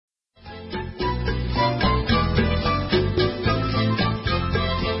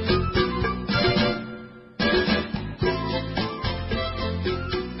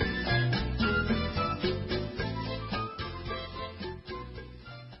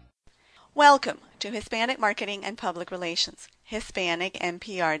Welcome to Hispanic Marketing and Public Relations,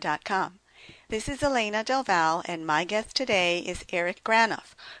 HispanicMPR.com. This is Elena Del Val, and my guest today is Eric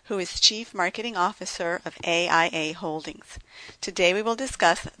Granoff, who is Chief Marketing Officer of AIA Holdings. Today we will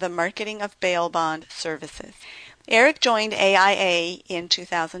discuss the marketing of bail bond services. Eric joined AIA in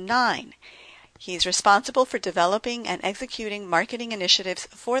 2009. He's responsible for developing and executing marketing initiatives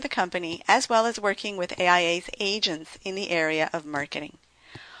for the company, as well as working with AIA's agents in the area of marketing.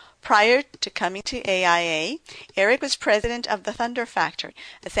 Prior to coming to AIA, Eric was president of the Thunder Factory,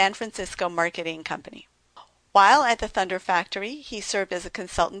 a San Francisco marketing company. While at the Thunder Factory, he served as a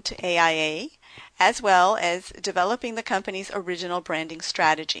consultant to AIA, as well as developing the company's original branding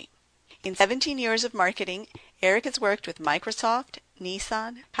strategy. In 17 years of marketing, Eric has worked with Microsoft,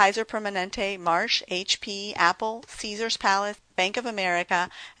 Nissan, Kaiser Permanente, Marsh, HP, Apple, Caesars Palace, Bank of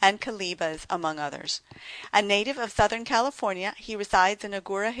America, and Calibas, among others. A native of Southern California, he resides in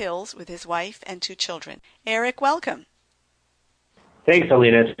Agoura Hills with his wife and 2 children. Eric, welcome. Thanks,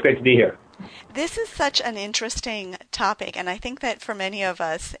 Alina. It's great to be here. This is such an interesting topic, and I think that for many of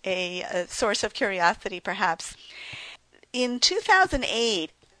us, a source of curiosity perhaps. In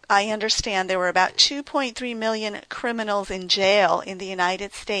 2008, I understand there were about 2.3 million criminals in jail in the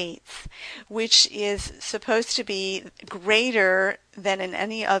United States, which is supposed to be greater than in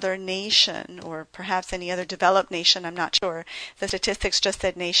any other nation, or perhaps any other developed nation, I'm not sure. The statistics just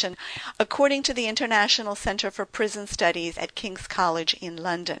said nation, according to the International Center for Prison Studies at King's College in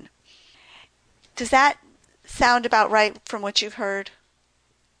London. Does that sound about right from what you've heard?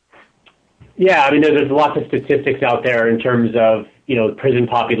 Yeah, I mean, there's lots of statistics out there in terms of, prison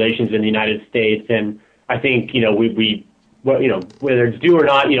populations in the United States. And I think, whether it's due or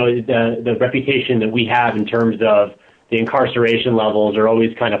not, the reputation that we have in terms of the incarceration levels are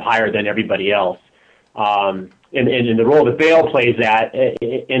always kind of higher than everybody else. And the role that bail plays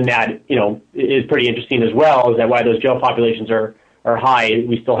in that, is pretty interesting as well, is that while those jail populations are high,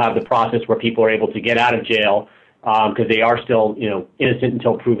 we still have the process where people are able to get out of jail because they are still, innocent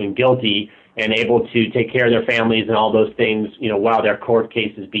until proven guilty, and able to take care of their families and all those things, while their court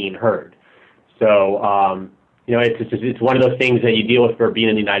case is being heard. So, it's one of those things that you deal with for being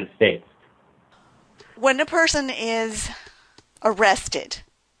in the United States. When a person is arrested,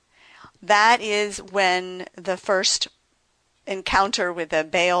 that is when the first encounter with a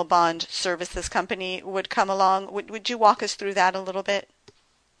bail bond services company would come along. Would you walk us through that a little bit?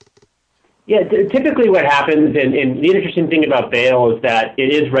 Yeah, typically what happens, and the interesting thing about bail is that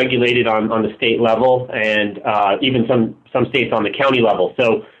it is regulated on the state level, and even some states on the county level.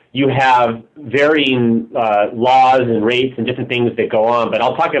 So you have varying laws and rates and different things that go on, but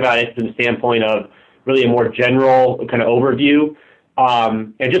I'll talk about it from the standpoint of really a more general kind of overview.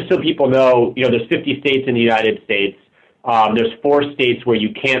 And just so people know, there's 50 states in the United States. There's 4 states where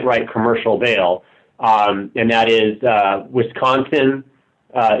you can't write commercial bail, and that is Wisconsin,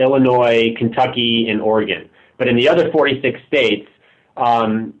 Illinois, Kentucky, and Oregon. But in the other 46 states,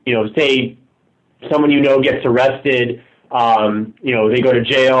 say someone gets arrested, they go to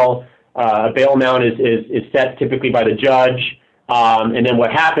jail, a bail amount is set typically by the judge, and then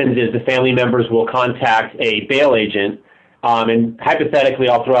what happens is the family members will contact a bail agent, and hypothetically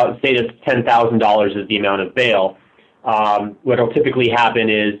I'll throw out and say that $10,000 is the amount of bail. What will typically happen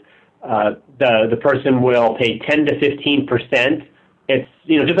is the person will pay 10 to 15%. It's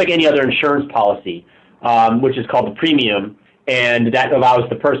just like any other insurance policy, which is called the premium, and that allows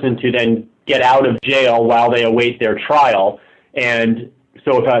the person to then get out of jail while they await their trial. And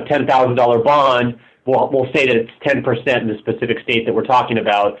so if a $10,000 bond, we'll say that it's 10% in the specific state that we're talking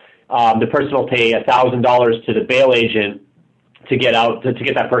about, the person will pay $1,000 to the bail agent to get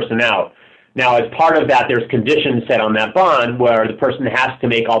that person out. Now, as part of that, there's conditions set on that bond where the person has to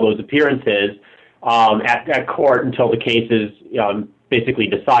make all those appearances at court until the case is basically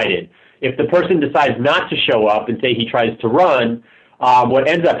decided. If the person decides not to show up and say he tries to run, what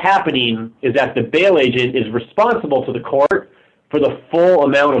ends up happening is that the bail agent is responsible to the court for the full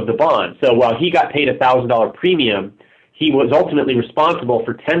amount of the bond. So while he got paid $1,000 premium, he was ultimately responsible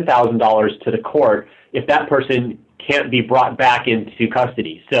for $10,000 to the court if that person can't be brought back into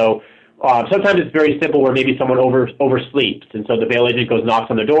custody. So sometimes it's very simple where maybe someone oversleeps, and so the bail agent goes, knocks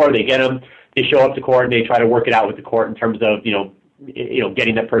on the door, they get him, they show up to court, and they try to work it out with the court in terms of,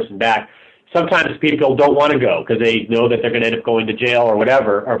 getting that person back. Sometimes people don't want to go because they know that they're going to end up going to jail or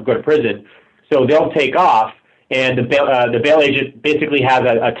whatever, or go to prison. So they'll take off, and the bail agent basically has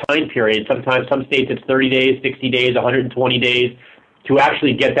a time period. Sometimes some states it's 30 days, 60 days, 120 days to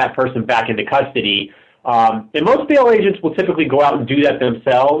actually get that person back into custody. And most bail agents will typically go out and do that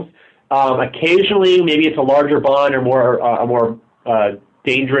themselves. Occasionally, maybe it's a larger bond or a more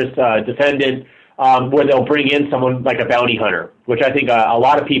dangerous defendant, where they'll bring in someone like a bounty hunter, which I think a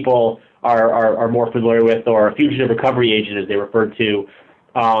lot of people are more familiar with, or a fugitive recovery agent, as they refer to,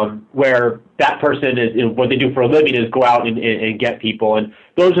 where that person is, what they do for a living is go out and get people. And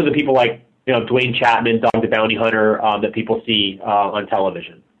those are the people like, Dwayne Chapman, Dog the Bounty Hunter, that people see on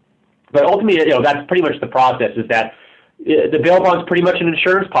television. But ultimately, that's pretty much the process, is that the bail bond is pretty much an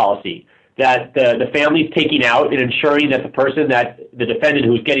insurance policy that the family's taking out and ensuring that the defendant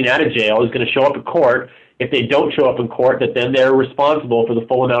who's getting out of jail is going to show up in court. If they don't show up in court, that then they're responsible for the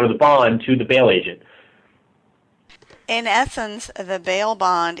full amount of the bond to the bail agent. In essence, the bail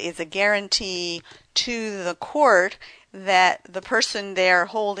bond is a guarantee to the court that the person they're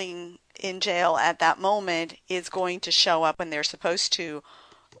holding in jail at that moment is going to show up when they're supposed to,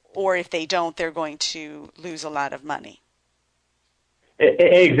 or if they don't, they're going to lose a lot of money.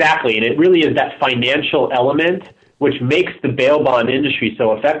 Exactly, and it really is that financial element which makes the bail bond industry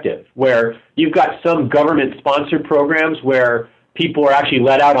so effective, where you've got some government-sponsored programs where people are actually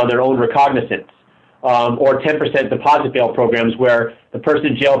let out on their own recognizance, or 10% deposit bail programs where the person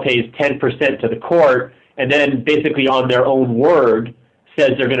in jail pays 10% to the court and then basically on their own word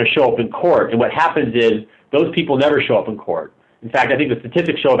says they're going to show up in court. And what happens is those people never show up in court. In fact, I think the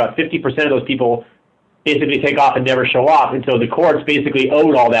statistics show about 50% of those people basically take off and never show up. And so the courts basically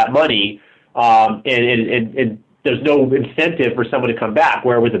owed all that money, and there's no incentive for someone to come back.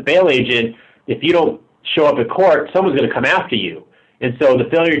 Where with a bail agent, if you don't show up at court, someone's going to come after you. And so the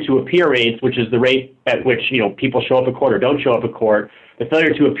failure to appear rates, which is the rate at which people show up at court or don't show up at court, the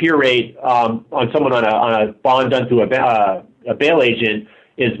failure to appear rate on someone on a bond done through a bail agent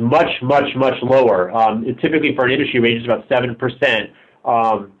is much, much, much lower. Typically for an industry rate, it's about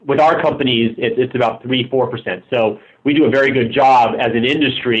 7%. With our companies, it's about 3-4%. So we do a very good job as an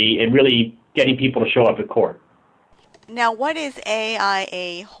industry in really getting people to show up at court. Now, what is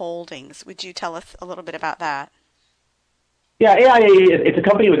AIA Holdings? Would you tell us a little bit about that? Yeah, AIA, it's a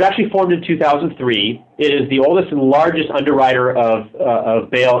company that was actually formed in 2003. It is the oldest and largest underwriter of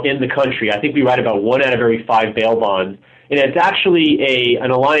bail in the country. I think we write about 1 out of every 5 bail bonds. And it's actually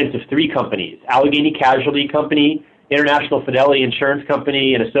an alliance of 3 companies: Allegheny Casualty Company, International Fidelity Insurance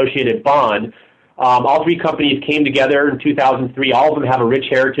Company, and Associated Bond. All 3 companies came together in 2003. All of them have a rich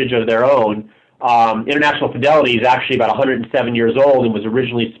heritage of their own. International Fidelity is actually about 107 years old and was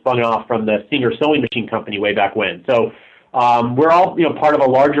originally spun off from the Singer Sewing Machine Company way back when. So we're all part of a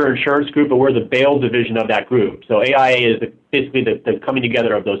larger insurance group, but we're the bail division of that group. So AIA is basically the coming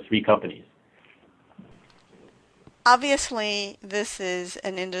together of those 3 companies. Obviously, this is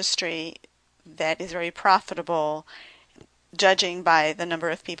an industry that is very profitable, judging by the number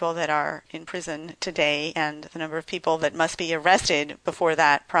of people that are in prison today and the number of people that must be arrested before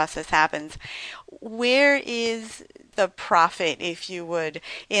that process happens. Where is the profit, if you would,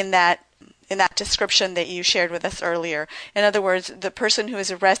 in that description that you shared with us earlier? In other words, the person who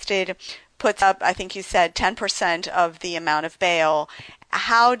is arrested puts up, I think you said, 10% of the amount of bail.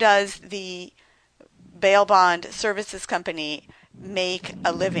 How does the bail bond services company make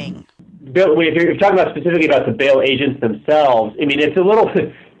a living? Bill, if you're talking about specifically about the bail agents themselves, I mean, it's a little,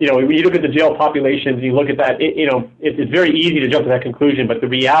 when you look at the jail populations and you look at that, it's very easy to jump to that conclusion, but the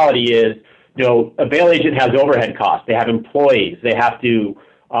reality is, a bail agent has overhead costs. They have employees. They have to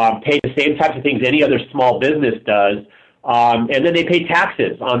pay the same types of things any other small business does, and then they pay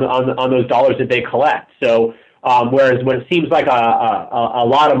taxes on those dollars that they collect. So whereas when it seems like a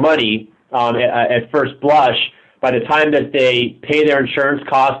lot of money at first blush, by the time that they pay their insurance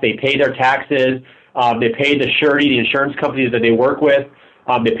costs, they pay their taxes, they pay the surety, the insurance companies that they work with,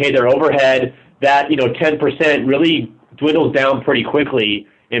 they pay their overhead, that 10% really dwindles down pretty quickly,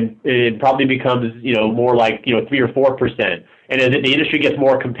 and it probably becomes more like 3 or 4%. And as the industry gets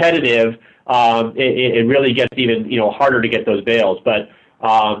more competitive, it really gets even harder to get those bails. But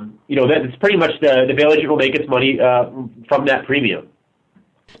that's pretty much the bail agent will make its money from that premium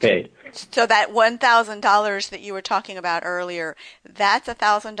paid. So that $1,000 that you were talking about earlier, that's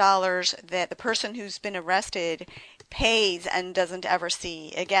 $1,000 that the person who's been arrested pays and doesn't ever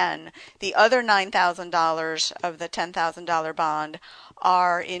see again. The other $9,000 of the $10,000 bond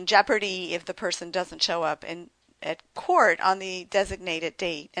are in jeopardy if the person doesn't show up at court on the designated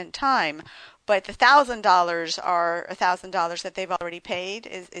date and time. But the $1,000 are $1,000 that they've already paid.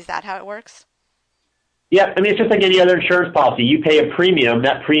 Is that how it works? Yeah, I mean, it's just like any other insurance policy. You pay a premium.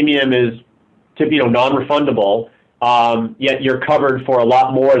 That premium is non-refundable, yet you're covered for a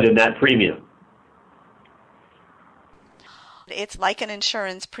lot more than that premium. It's like an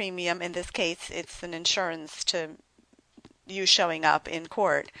insurance premium. In this case, it's an insurance to you showing up in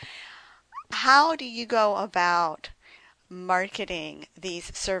court. How do you go about marketing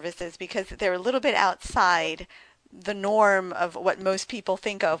these services because they're a little bit outside the norm of what most people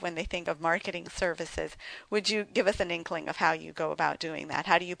think of when they think of marketing services. Would you give us an inkling of how you go about doing that?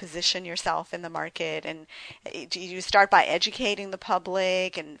 How do you position yourself in the market? And do you start by educating the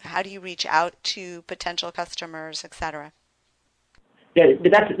public? And how do you reach out to potential customers, et cetera? Yeah,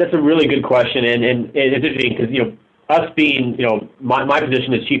 that's a really good question, and it's interesting because us being my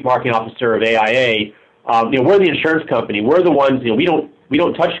position as Chief Marketing Officer of AIA, we're the insurance company. We're the ones we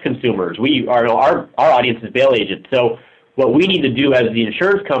don't touch consumers. Our audience is bail agents. So what we need to do as the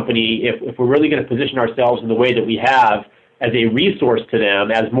insurance company, if we're really going to position ourselves in the way that we have as a resource to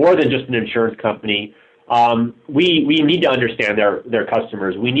them, as more than just an insurance company, we need to understand their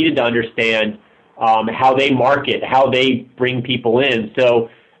customers. We needed to understand how they market, how they bring people in. So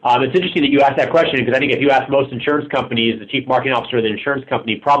it's interesting that you asked that question because I think if you ask most insurance companies, the chief marketing officer of the insurance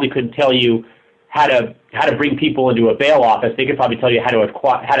company probably couldn't tell you how to bring people into a bail office. They could probably tell you how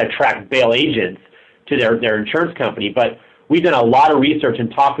to attract bail agents to their insurance company. But we've done a lot of research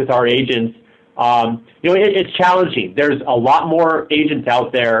and talked with our agents. It's challenging. There's a lot more agents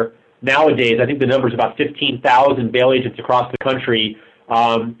out there nowadays. I think the number is about 15,000 bail agents across the country.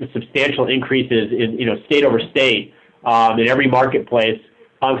 Substantial increases in state over state in every marketplace.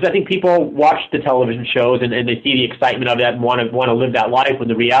 Because I think people watch the television shows and they see the excitement of that and want to live that life. When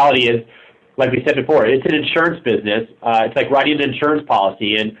the reality is, like we said before, it's an insurance business. It's like writing an insurance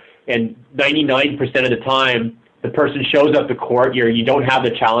policy, and 99% of the time the person shows up to court. You don't have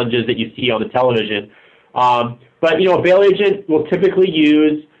the challenges that you see on the television. But a bail agent will typically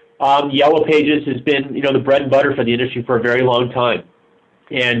use Yellow Pages. Has been the bread and butter for the industry for a very long time.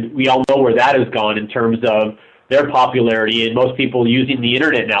 And we all know where that has gone in terms of their popularity and most people using the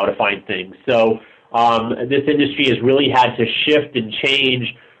internet now to find things. So this industry has really had to shift and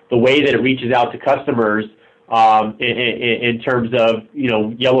change the way that it reaches out to customers in terms of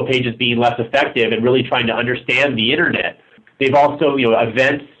Yellow Pages being less effective and really trying to understand the internet. They've also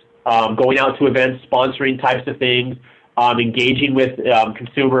events, going out to events, sponsoring types of things, engaging with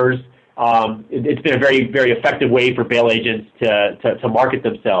consumers. It's been a very, very effective way for bail agents to market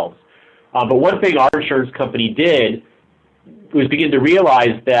themselves. But one thing our insurance company did was begin to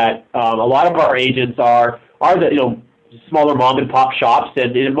realize that a lot of our agents are the smaller mom and pop shops,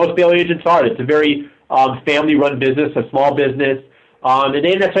 and most bail agents are. It's a very family-run business, a small business, and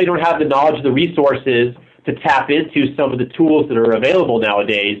they necessarily don't have the knowledge, the resources to tap into some of the tools that are available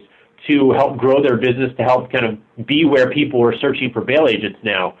nowadays to help grow their business, to help kind of be where people are searching for bail agents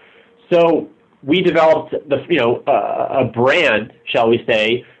now. So we developed a brand, shall we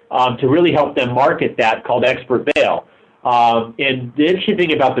say, to really help them market that, called Expert Bail. And the interesting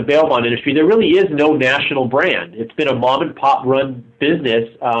thing about the bail bond industry, there really is no national brand. It's been a mom and pop run business,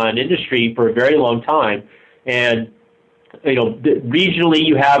 an industry for a very long time. And regionally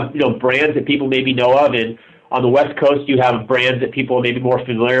you have brands that people maybe know of, and on the West Coast you have brands that people may be more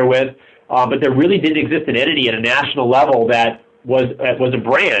familiar with. But there really didn't exist an entity at a national level that was a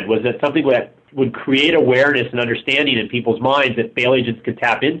brand, was that something that would create awareness and understanding in people's minds that bail agents could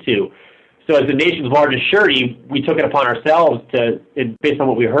tap into. So as the nation's largest surety, we took it upon ourselves based on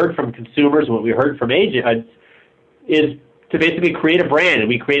what we heard from consumers and what we heard from agents, is to basically create a brand. And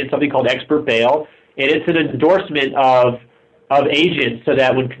we created something called Expert Bail, and it's an endorsement of agents so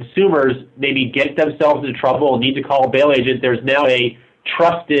that when consumers maybe get themselves into trouble and need to call a bail agent, there's now a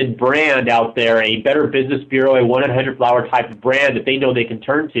trusted brand out there, a Better Business Bureau, a 1-800-Flower type of brand that they know they can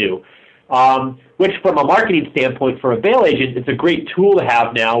turn to. Which from a marketing standpoint for a bail agent, it's a great tool to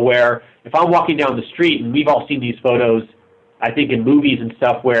have now, where if I'm walking down the street, and we've all seen these photos, I think in movies and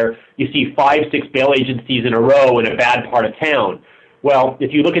stuff, where you see 5, 6 bail agencies in a row in a bad part of town. Well,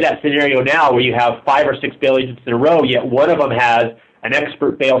 if you look at that scenario now where you have 5 or 6 bail agents in a row, yet one of them has an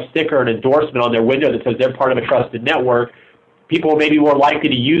Expert Bail sticker, an endorsement on their window that says they're part of a trusted network, people may be more likely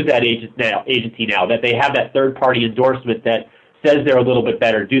to use that agency now, that they have that third-party endorsement that says they're a little bit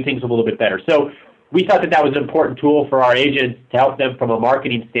better, do things a little bit better. So we thought that was an important tool for our agents to help them from a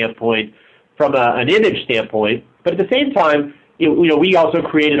marketing standpoint, from an image standpoint. But at the same time, we also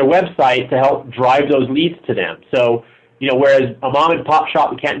created a website to help drive those leads to them. So, whereas a mom and pop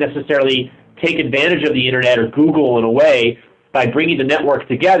shop can't necessarily take advantage of the internet or Google in a way, by bringing the network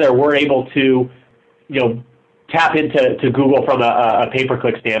together, we're able to, tap into Google from a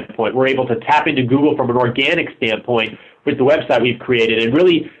pay-per-click standpoint. We're able to tap into Google from an organic standpoint with the website we've created, and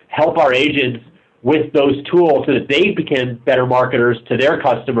really help our agents with those tools so that they become better marketers to their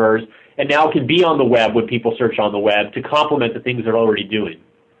customers and now can be on the web when people search on the web to complement the things they're already doing.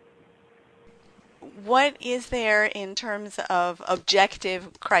 What is there in terms of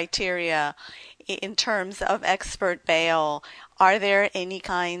objective criteria in terms of expert bail, are there any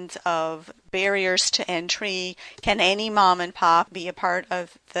kinds of barriers to entry? Can any mom and pop be a part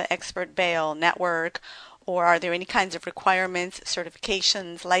of the expert bail network? Or are there any kinds of requirements,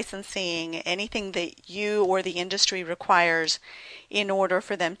 certifications, licensing, anything that you or the industry requires in order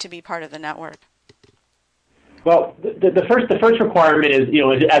for them to be part of the network? Well, the first requirement is,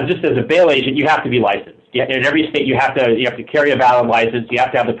 just as a bail agent, you have to be licensed. Yeah, in every state, you have to carry a valid license. You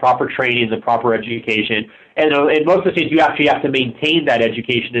have to have the proper training, the proper education, and in most of the states, you actually have to maintain that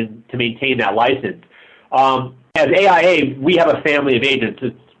education and to maintain that license. As AIA, we have a family of agents.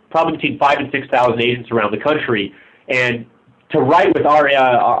 It's probably between 5,000 and 6,000 agents around the country, and to write with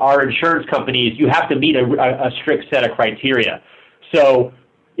our insurance companies, you have to meet a strict set of criteria. So,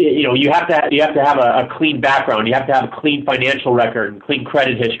 you have to have a clean background. You have to have a clean financial record and clean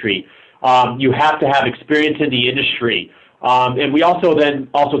credit history. You have to have experience in the industry. And we also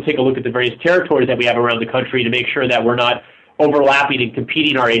take a look at the various territories that we have around the country to make sure that we're not overlapping and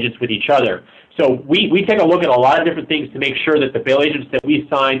competing our agents with each other. So we take a look at a lot of different things to make sure that the bail agents that we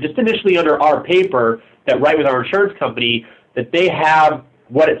sign, just initially under our paper, that write with our insurance company, that they have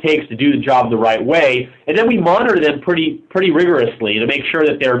what it takes to do the job the right way. And then we monitor them pretty rigorously to make sure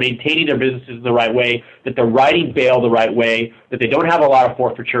that they're maintaining their businesses the right way, that they're writing bail the right way, that they don't have a lot of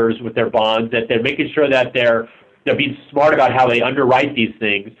forfeitures with their bonds, that they're making sure that they're being smart about how they underwrite these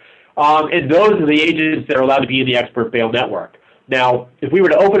things. And those are the agents that are allowed to be in the expert bail network. Now, if we were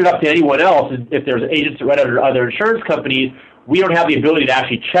to open it up to anyone else, and if there's agents that write under other insurance companies, we don't have the ability to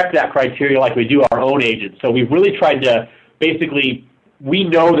actually check that criteria like we do our own agents. So we've really tried to basically, we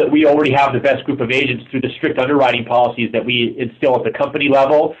know that we already have the best group of agents through the strict underwriting policies that we instill at the company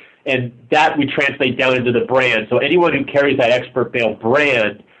level, and that we translate down into the brand. So anyone who carries that expert bail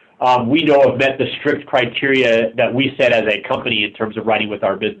brand, we know have met the strict criteria that we set as a company in terms of writing with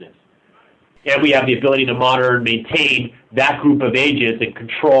our business. And we have the ability to monitor and maintain that group of agents and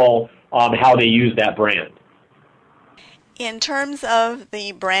control how they use that brand. In terms of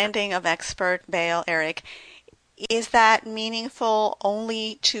the branding of expert bail, Eric, is that meaningful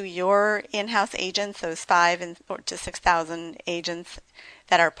only to your in-house agents, those 5,000 to 6,000 agents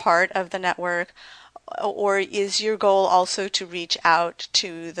that are part of the network, or is your goal also to reach out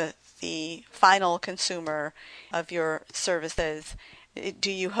to the final consumer of your services?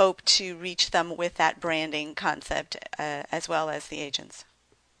 Do you hope to reach them with that branding concept as well as the agents?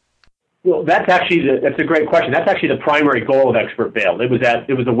 Well, that's a great question. That's actually the primary goal of expert bail. It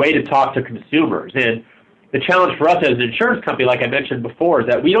was a way to talk to consumers. And the challenge for us as an insurance company, like I mentioned before, is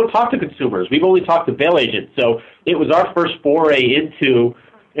that we don't talk to consumers. We've only talked to bail agents. So it was our first foray into,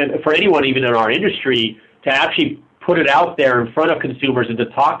 and for anyone even in our industry, to actually put it out there in front of consumers and to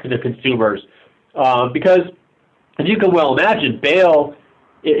talk to the consumers. Because, as you can well imagine, bail,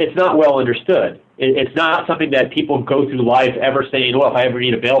 it's not well understood. It's not something that people go through life ever saying, well, if I ever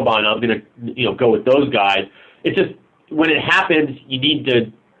need a bail bond, I'm going to go with those guys. It's just, when it happens, you need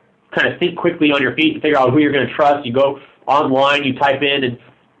to kind of think quickly on your feet and figure out who you're going to trust. You go online, you type in,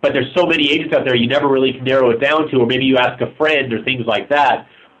 but there's so many agents out there you never really can narrow it down to, or maybe you ask a friend or things like that.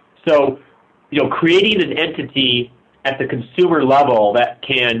 So, creating an entity at the consumer level that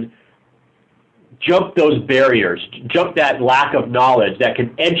can jump those barriers, jump that lack of knowledge, that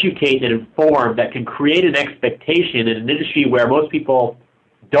can educate and inform, that can create an expectation in an industry where most people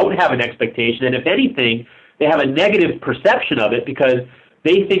don't have an expectation, and if anything, they have a negative perception of it because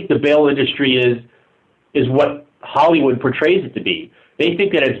they think the bail industry is what Hollywood portrays it to be. They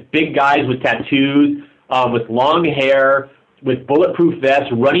think that it's big guys with tattoos, with long hair, with bulletproof vests,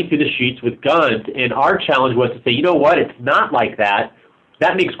 running through the streets with guns. And our challenge was to say, you know what, it's not like that.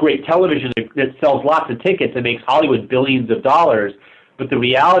 That makes great television that sells lots of tickets and makes Hollywood billions of dollars. But the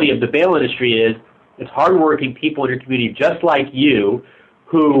reality of the bail industry is it's hardworking people in your community just like you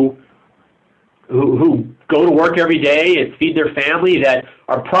who go to work every day and feed their family, that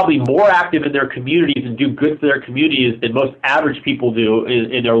are probably more active in their communities and do good for their communities than most average people do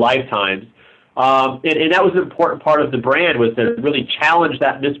in their lifetimes. And that was an important part of the brand, was to really challenge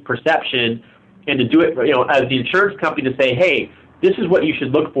that misperception and to do it, as the insurance company, to say, hey, this is what you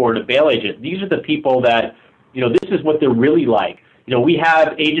should look for in a bail agent. These are the people that, this is what they're really like. We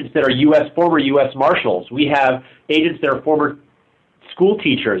have agents that are former U.S. Marshals. We have agents that are former school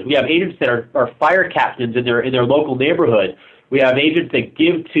teachers. We have agents that are fire captains in their local neighborhood. We have agents that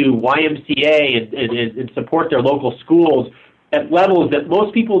give to YMCA and support their local schools at levels that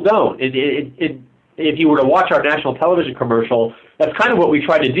most people don't. If you were to watch our national television commercial, that's kind of what we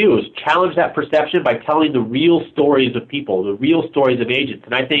try to do, is challenge that perception by telling the real stories of people, the real stories of agents.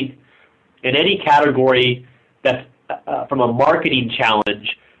 And I think in any category that's from a marketing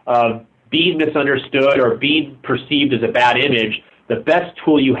challenge of being misunderstood or being perceived as a bad image, the best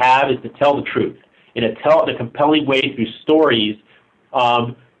tool you have is to tell the truth and to tell it in a compelling way through stories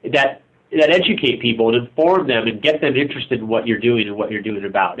that educate people and inform them and get them interested in what you're doing and what you're doing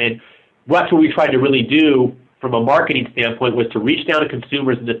about. And that's what we tried to really do from a marketing standpoint, was to reach down to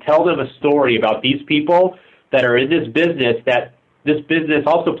consumers and to tell them a story about these people that are in this business, that this business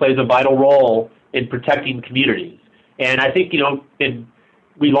also plays a vital role in protecting communities. And I think,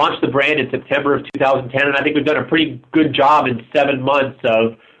 we launched the brand in September of 2010, and I think we've done a pretty good job in 7 months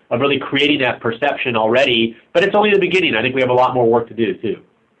of really creating that perception already. But it's only the beginning. I think we have a lot more work to do, too.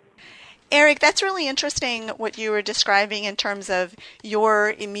 Eric, that's really interesting what you were describing in terms of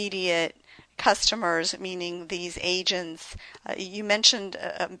your immediate customers, meaning these agents. You mentioned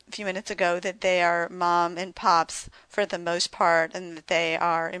a few minutes ago that they are mom and pops for the most part, and that they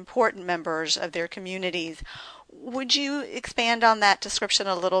are important members of their communities. Would you expand on that description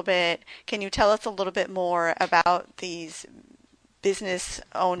a little bit? Can you tell us a little bit more about these business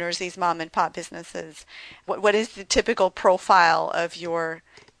owners, these mom and pop businesses? What is the typical profile of your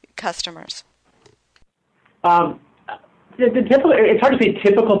customers? It's hard to say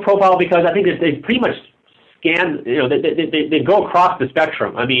typical profile because I think that they pretty much scan, they go across the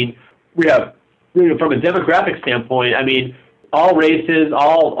spectrum. I mean, we have, from a demographic standpoint, I mean, all races,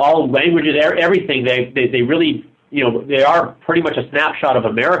 all languages, everything, they really, they are pretty much a snapshot of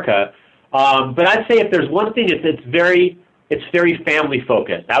America. But I'd say if there's one thing, it's very family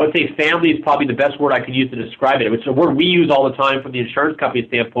focused. I would say family is probably the best word I could use to describe it. It's a word we use all the time from the insurance company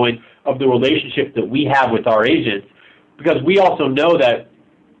standpoint of the relationship that we have with our agents, because we also know that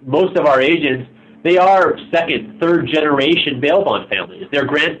most of our agents, they are second, third generation bail bond families. Their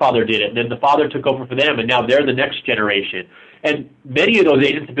grandfather did it, and then the father took over for them, and now they're the next generation. And many of those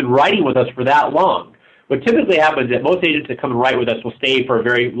agents have been writing with us for that long. What typically happens is that most agents that come and write with us will stay for a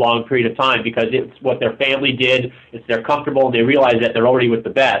very long period of time because it's what their family did, they're comfortable, and they realize that they're already with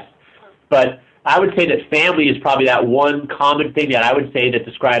the best. But I would say that family is probably that one common thing that I would say that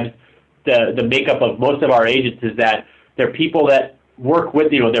describes the makeup of most of our agents, is that they're people that work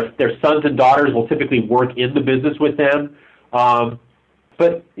with, their sons and daughters will typically work in the business with them.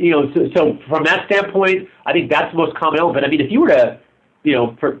 But, so from that standpoint, I think that's the most common element. But I mean, if you were to,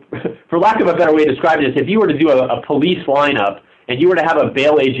 for lack of a better way of describing this, if you were to do a police lineup and you were to have a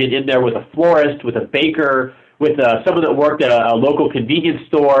bail agent in there with a florist, with a baker, with someone that worked at a local convenience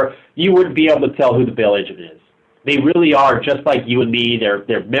store, you wouldn't be able to tell who the bail agent is. They really are just like you and me.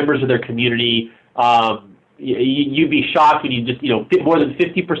 They're members of their community. You'd be shocked when you just, more than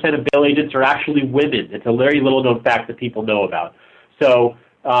 50% of bail agents are actually women. It's a very little known fact that people know about. So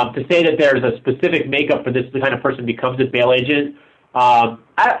to say that there's a specific makeup for this kind of person becomes a bail agent,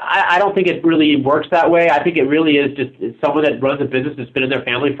 I don't think it really works that way. I think it really is just someone that runs a business that's been in their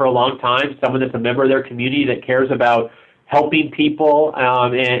family for a long time, someone that's a member of their community that cares about helping people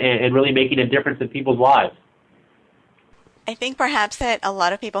and really making a difference in people's lives. I think perhaps that a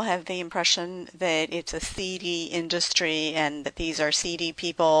lot of people have the impression that it's a seedy industry and that these are seedy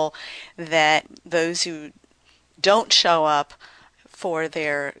people, that those who don't show up for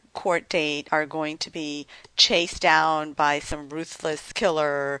their court date are going to be chased down by some ruthless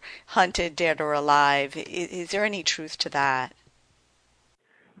killer, hunted dead or alive. Is there any truth to that?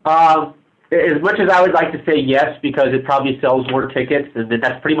 As much as I would like to say yes, because it probably sells more tickets, and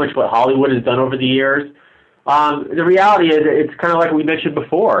that's pretty much what Hollywood has done over the years, the reality is it's kind of like we mentioned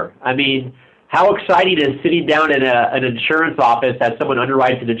before. I mean, how exciting is sitting down in an insurance office as someone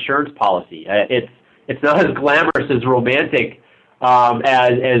underwrites an insurance policy? It's not as glamorous, as romantic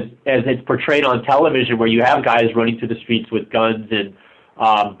as it's portrayed on television, where you have guys running through the streets with guns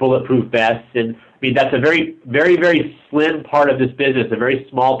and bulletproof vests. And I mean, that's a very, very, very slim part of this business. A very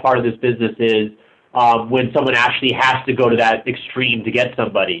small part of this business is when someone actually has to go to that extreme to get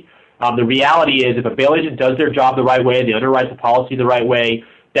somebody. The reality is, if a bail agent does their job the right way, they underwrite the policy the right way,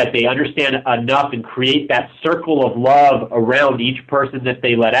 that they understand enough and create that circle of love around each person that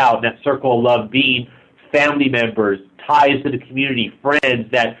they let out, and that circle of love being family members, ties to the community, friends,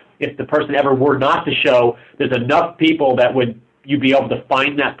 that if the person ever were not to show, there's enough people that would you be able to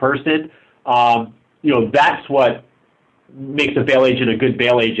find that person. That's what makes a bail agent a good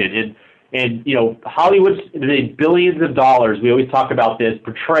bail agent. And Hollywood's made billions of dollars, we always talk about this,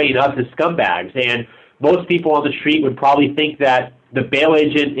 portraying us as scumbags. And most people on the street would probably think that the bail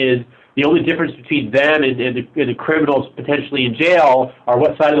agent is the only difference between them and the criminals potentially in jail are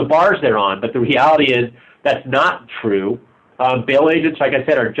what side of the bars they're on. But the reality is that's not true. Bail agents, like I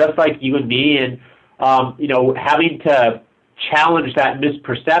said, are just like you and me. And, having to challenge that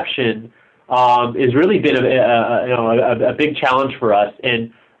misperception has really been a big challenge for us.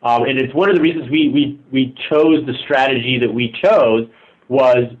 And And it's one of the reasons we chose the strategy that we chose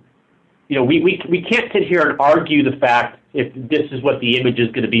was, we can't sit here and argue the fact if this is what the image is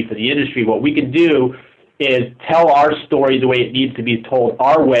going to be for the industry. What we can do is tell our story the way it needs to be told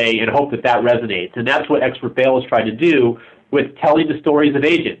our way and hope that resonates. And that's what Expert Bail is trying to do with telling the stories of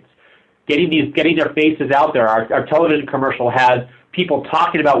agents, getting their faces out there. Our television commercial has people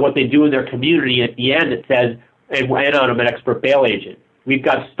talking about what they do in their community. At the end, it says, and I'm an expert bail agent. We've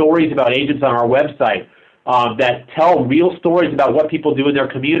got stories about agents on our website that tell real stories about what people do in their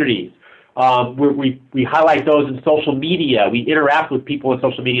communities. We highlight those in social media. We interact with people in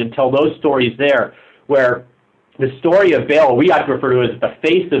social media and tell those stories there, where the story of bail, we like to refer to as the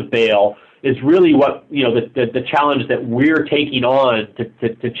face of bail, is really what, the challenge that we're taking on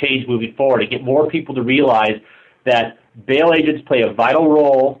to change moving forward, and get more people to realize that bail agents play a vital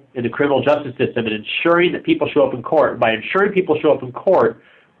role in the criminal justice system in ensuring that people show up in court. By ensuring people show up in court,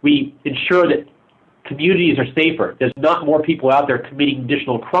 we ensure that communities are safer. There's not more people out there committing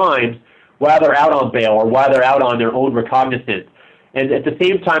additional crimes while they're out on bail or while they're out on their own recognizance. And at the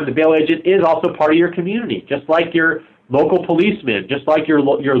same time, the bail agent is also part of your community, just like your local policeman, just like your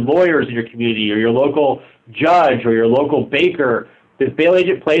lawyers in your community, or your local judge, or your local baker. The bail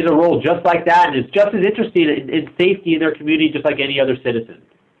agent plays a role just like that, and is just as interested in safety in their community just like any other citizen.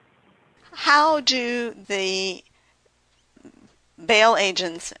 How do the bail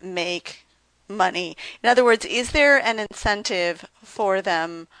agents make money? In other words, is there an incentive for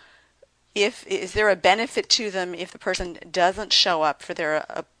them? Is there a benefit to them if the person doesn't show up for their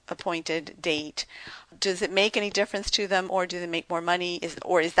appointed date? Does it make any difference to them, or do they make more money?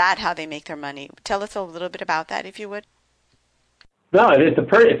 Or is that how they make their money? Tell us a little bit about that, if you would. No, if the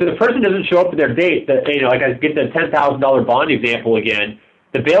person doesn't show up for their date, like I get the $10,000 bond example again,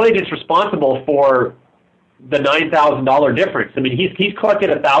 the bail agent's responsible for the $9,000 difference. I mean, he's collected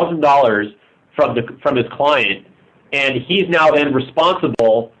 $1,000 from his client, and he's now then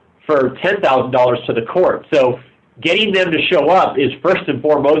responsible for $10,000 to the court. So getting them to show up is first and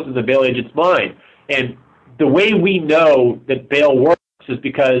foremost in the bail agent's mind. And the way we know that bail works is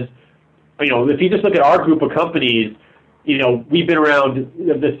because, if you just look at our group of companies, we've been around,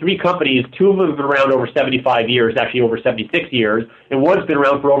 the three companies, two of them have been around over 75 years, actually over 76 years, and one's been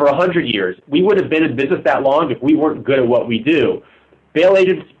around for over 100 years. We wouldn't have been in business that long if we weren't good at what we do. Bail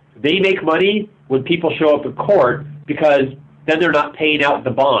agents, they make money when people show up in court, because then they're not paying out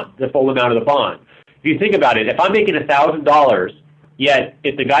the bond, the full amount of the bond. If you think about it, if I'm making $1,000, yet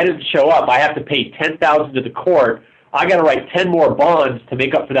if the guy doesn't show up, I have to pay $10,000 to the court, I got to write 10 more bonds to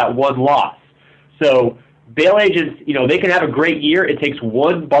make up for that one loss. So bail agents, they can have a great year. It takes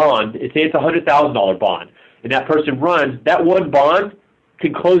one bond. Say it's a $100,000 bond, and that person runs. That one bond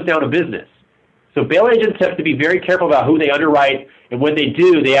can close down a business. So bail agents have to be very careful about who they underwrite, and when they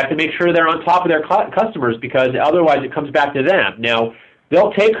do, they have to make sure they're on top of their customers, because otherwise it comes back to them. Now,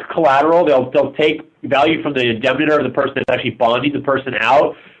 they'll take collateral. They'll take value from the indemnitor of the person that's actually bonding the person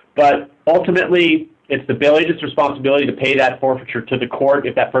out, but ultimately it's the bail agent's responsibility to pay that forfeiture to the court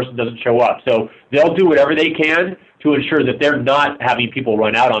if that person doesn't show up. So they'll do whatever they can to ensure that they're not having people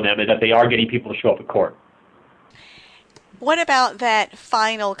run out on them, and that they are getting people to show up in court. What about that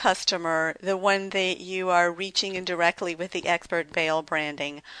final customer, the one that you are reaching in directly with the Expert Bail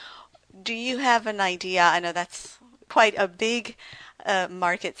branding? Do you have an idea? I know that's quite a big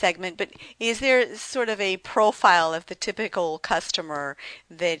market segment, but is there sort of a profile of the typical customer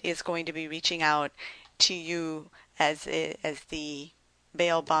that is going to be reaching out to you as the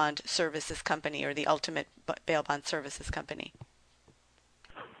bail bond services company, or the ultimate bail bond services company?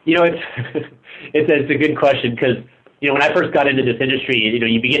 It's a good question, because when I first got into this industry,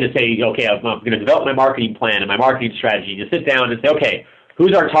 you begin to say, okay, I'm going to develop my marketing plan and my marketing strategy. You sit down and say, okay,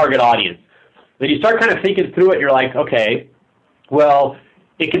 who's our target audience? Then you start kind of thinking through it. You're like, okay, well,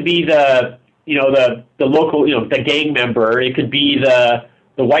 it could be the local, the gang member. It could be the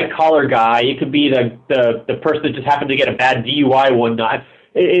white collar guy. It could be the person that just happened to get a bad DUI one night.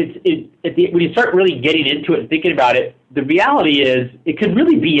 When you start really getting into it and thinking about it, the reality is it could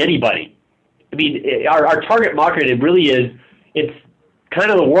really be anybody. I mean, our target market, it really is, it's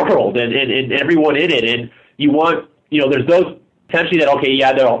kind of the world and everyone in it. And you want, there's those potentially that, okay,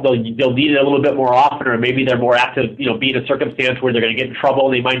 yeah, they'll need it a little bit more often, or maybe they're more apt to, be in a circumstance where they're going to get in trouble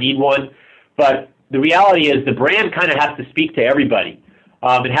and they might need one. But the reality is the brand kind of has to speak to everybody.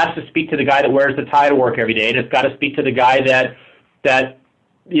 It has to speak to the guy that wears the tie to work every day, and it's got to speak to the guy that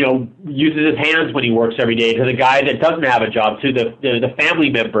uses his hands when he works every day, to the guy that doesn't have a job, to the family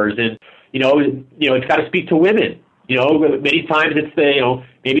members, and it's got to speak to women. Many times it's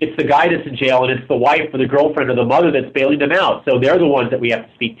maybe it's the guy that's in jail and it's the wife or the girlfriend or the mother that's bailing them out. So they're the ones that we have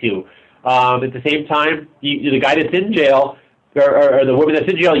to speak to. At the same time, the guy that's in jail or the woman that's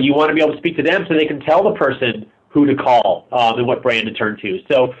in jail, you want to be able to speak to them so they can tell the person who to call and what brand to turn to.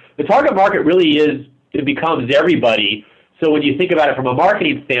 So the target market really it becomes everybody. So when you think about it from a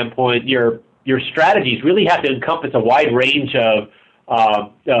marketing standpoint, your strategies really have to encompass a wide range of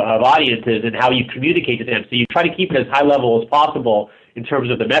audiences and how you communicate to them. So you try to keep it as high level as possible in terms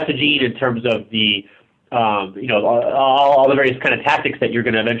of the messaging, in terms of the all the various kind of tactics that you're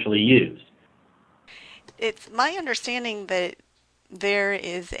going to eventually use. It's my understanding that there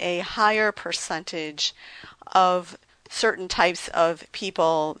is a higher percentage of certain types of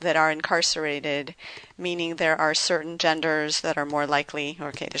people that are incarcerated, meaning there are certain genders that are more likely,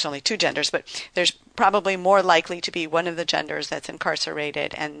 okay, there's only two genders, but there's probably more likely to be one of the genders that's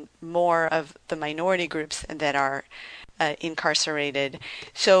incarcerated and more of the minority groups that are incarcerated.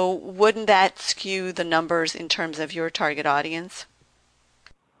 So wouldn't that skew the numbers in terms of your target audience?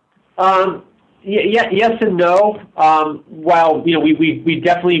 Yes and no. While we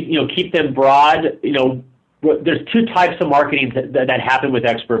definitely keep them broad. There's two types of marketing that happen with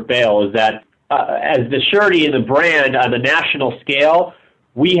Expert Bail. Is that as the surety and the brand on the national scale,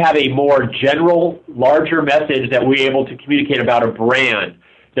 we have a more general, larger message that we're able to communicate about a brand.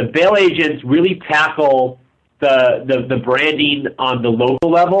 The bail agents really tackle the branding on the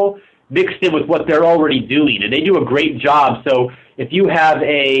local level, mixed in with what they're already doing, and they do a great job. So if you have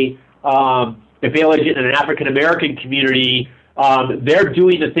a bail agent in an African American community, they're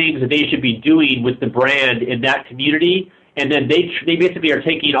doing the things that they should be doing with the brand in that community, and then they basically are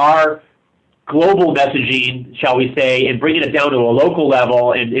taking our global messaging, shall we say, and bringing it down to a local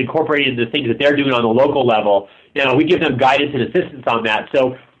level and incorporating the things that they're doing on the local level. We give them guidance and assistance on that.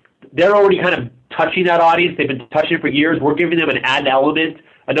 So they're already kind of touching that audience. They've been touching it for years. We're giving them an added element,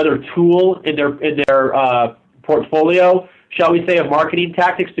 another tool in their portfolio, shall we say, of marketing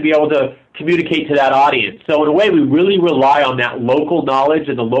tactics to be able to communicate to that audience. So in a way, we really rely on that local knowledge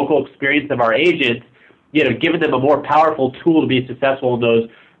and the local experience of our agents, giving them a more powerful tool to be successful in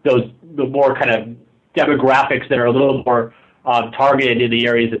the more kind of demographics that are a little more targeted in the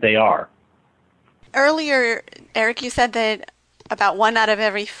areas that they are. Earlier, Eric, you said that about 1 out of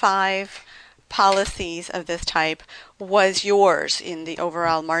every 5 policies of this type was yours in the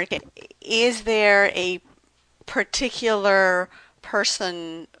overall market. Is there a particular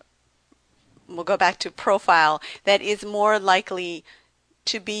person, we'll go back to profile, that is more likely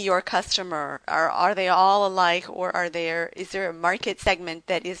to be your customer? Are they all alike, or is there a market segment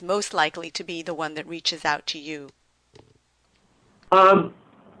that is most likely to be the one that reaches out to you?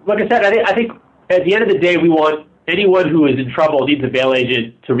 Like I said, I think at the end of the day, we want anyone who is in trouble, needs a bail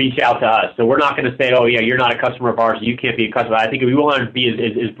agent, to reach out to us. So we're not going to say, oh, yeah, you're not a customer of ours, so you can't be a customer. I think we want to be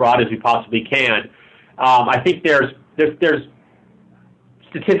as broad as we possibly can. I think there's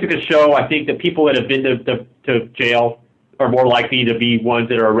statistics that show, I think, that people that have been to jail are more likely to be ones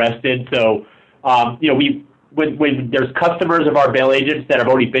that are arrested. So, when there's customers of our bail agents that have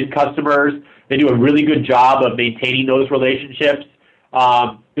already been customers, they do a really good job of maintaining those relationships.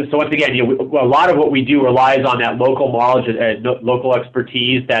 So once again, a lot of what we do relies on that local knowledge and local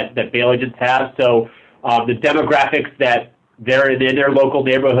expertise that bail agents have. So the demographics that they're in their local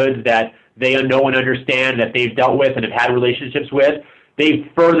neighborhoods that they know and understand, that they've dealt with and have had relationships with,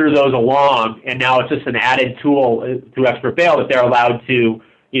 they further those along, and now it's just an added tool through Expert Bail that they're allowed to,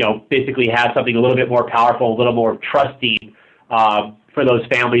 basically have something a little bit more powerful, a little more trusting for those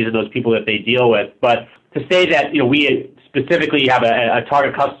families and those people that they deal with. But to say that, we specifically have a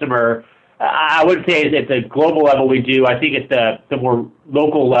target customer, I wouldn't say at the global level we do. I think at the more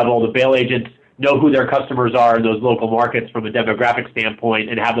local level, the bail agents know who their customers are in those local markets from a demographic standpoint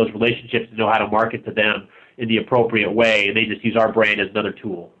and have those relationships to know how to market to them in the appropriate way, and they just use our brand as another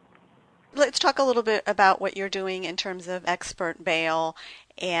tool. Let's talk a little bit about what you're doing in terms of Expert Bail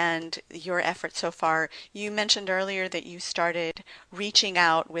and your efforts so far. You mentioned earlier that you started reaching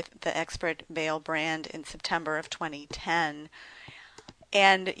out with the Expert Bail brand in September of 2010.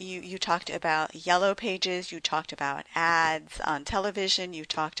 And you talked about yellow pages, you talked about ads on television, you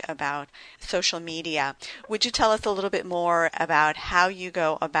talked about social media. Would you tell us a little bit more about how you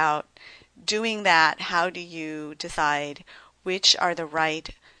go about doing that? How do you decide which are the right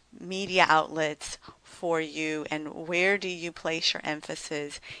media outlets for you, and where do you place your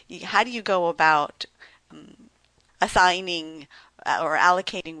emphasis? How do you go about assigning or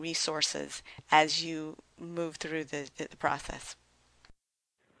allocating resources as you move through the process?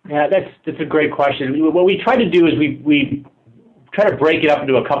 Yeah, that's a great question. What we try to do is we try to break it up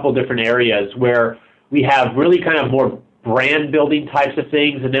into a couple different areas where We have really kind of more brand building types of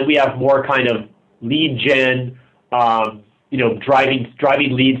things, and then we have more kind of lead gen,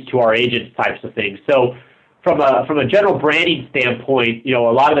 driving leads to our agents types of things. So from a general branding standpoint, a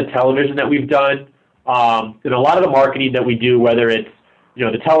lot of the television that we've done, and a lot of the marketing that we do, whether it's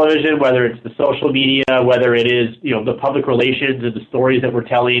the television, whether it's the social media, whether it is the public relations and the stories that we're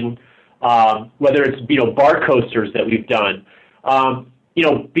telling, whether it's bar coasters that we've done.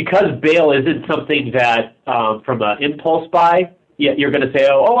 Because bail isn't something that from an impulse buy, you're going to say,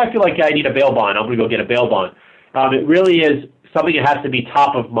 oh, I feel like I need a bail bond. I'm going to go get a bail bond. It really is something that has to be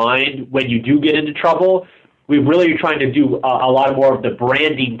top of mind when you do get into trouble. We really are trying to do a lot more of the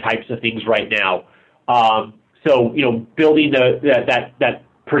branding types of things right now. So building that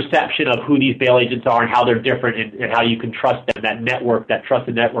perception of who these bail agents are and how they're different and how you can trust them, that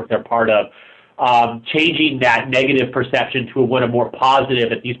trusted network they're part of. Changing that negative perception to one of more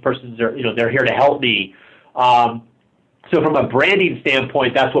positive, that these persons are, they're here to help me. So from a branding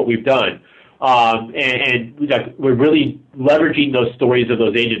standpoint, that's what we've done. And we're really leveraging those stories of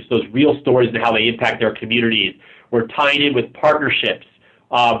those agents, those real stories and how they impact their communities. We're tying in with partnerships.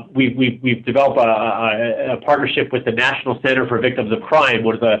 We've developed a partnership with the National Center for Victims of Crime,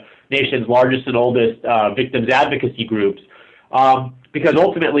 one of the nation's largest and oldest victims advocacy groups. Because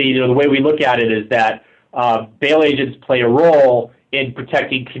ultimately, the way we look at it is that bail agents play a role in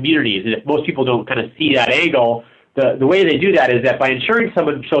protecting communities. And if most people don't kind of see that angle, the way they do that is that by ensuring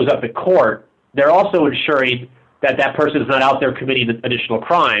someone shows up at court, they're also ensuring that that person is not out there committing additional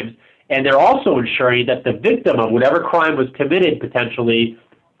crimes. And they're also ensuring that the victim of whatever crime was committed potentially,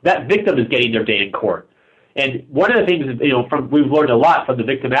 that victim is getting their day in court. And one of the things, we've learned a lot from the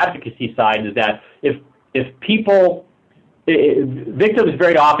victim advocacy side is that if victims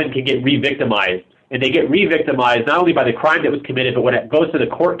very often can get re-victimized, and they get re-victimized not only by the crime that was committed, but when it goes to the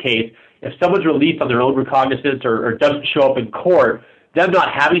court case, if someone's released on their own recognizance or doesn't show up in court, them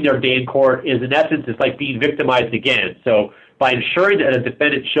not having their day in court is, in essence, it's like being victimized again. So by ensuring that a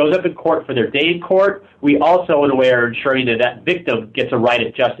defendant shows up in court for their day in court, we also, in a way, are ensuring that that victim gets a right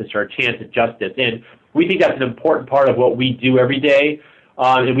at justice or a chance at justice. And we think that's an important part of what we do every day.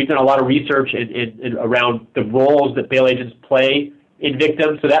 And we've done a lot of research in around the roles that bail agents play in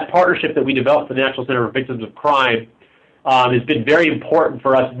victims. So that partnership that we developed for the National Center for Victims of Crime has been very important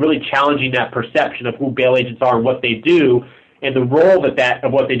for us, really challenging that perception of who bail agents are and what they do, and the role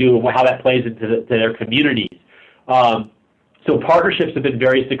of what they do and how that plays into their communities. So partnerships have been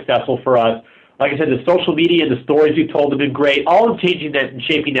very successful for us. Like I said, the social media and the stories we've told have been great, all in changing that and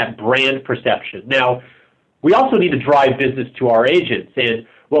shaping that brand perception. Now, we also need to drive business to our agents. And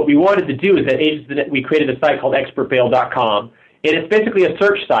what we wanted to do is that we created a site called expertbail.com, and it's basically a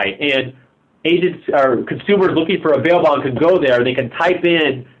search site. And agents or consumers looking for a bail bond can go there. They can type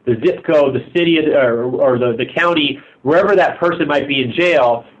in the zip code, the city, or the county, wherever that person might be in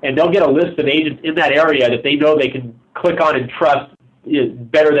jail, and they'll get a list of agents in that area that they know they can click on and trust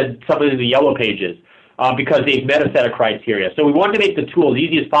better than someone in the yellow pages because they've met a set of criteria. So we wanted to make the tool as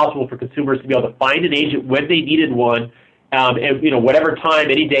easy as possible for consumers to be able to find an agent when they needed one, and whatever time,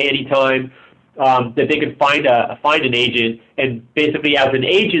 any day, any time, that they could find an agent. And basically, as an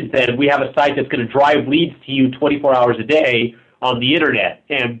agent, then we have a site that's going to drive leads to you 24 hours a day on the internet,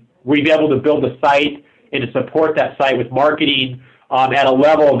 and we've been able to build a site and to support that site with marketing at a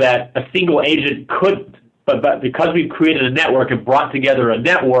level that a single agent couldn't. But because we've created a network and brought together a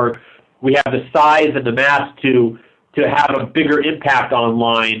network, we have the size and the mass to have a bigger impact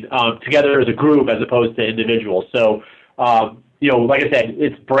online together as a group as opposed to individuals. So, like I said,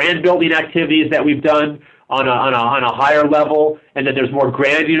 it's brand building activities that we've done on a higher level, and then there's more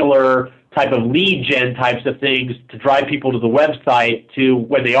granular type of lead gen types of things to drive people to the website to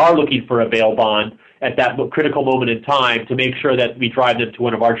when they are looking for a bail bond at that critical moment in time to make sure that we drive them to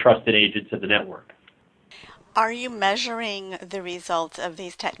one of our trusted agents in the network. Are you measuring the results of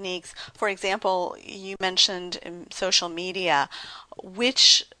these techniques? For example, you mentioned social media.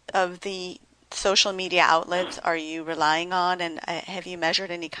 Which of the social media outlets are you relying on, and have you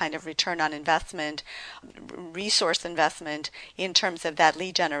measured any kind of return on investment, resource investment in terms of that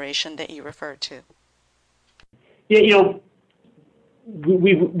lead generation that you referred to? Yeah,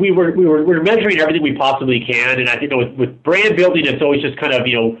 we're measuring everything we possibly can, and I think with brand building, it's always just kind of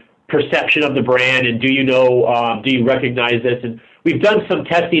perception of the brand, and do you recognize this? And we've done some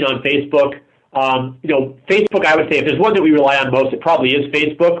testing on Facebook. Facebook, I would say, if there's one that we rely on most, it probably is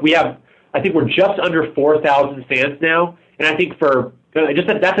Facebook. I think we're just under 4,000 fans now, and I think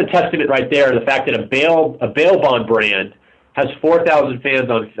that's a testament right there. The fact that a bail bond brand has 4,000 fans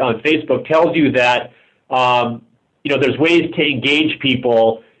on Facebook tells you that there's ways to engage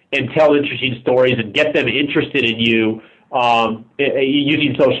people and tell interesting stories and get them interested in you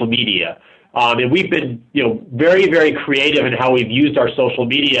using social media. And we've been, very, very creative in how we've used our social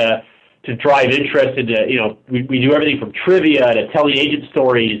media to drive interest into, we do everything from trivia to telling agent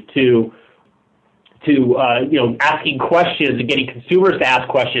stories to asking questions and getting consumers to ask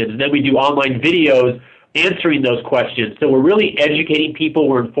questions. And then we do online videos answering those questions. So we're really educating people.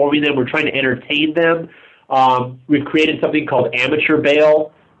 We're informing them. We're trying to entertain them. We've created something called Amateur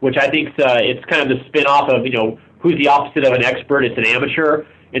Bail, which I think it's kind of the spin-off of, who's the opposite of an expert? It's an amateur.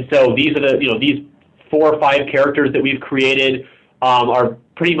 And so these are these 4 or 5 characters that we've created are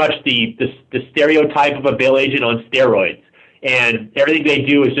pretty much the stereotype of a bail agent on steroids. And everything they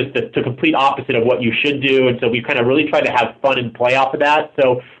do is just the complete opposite of what you should do. And so we kind of really try to have fun and play off of that.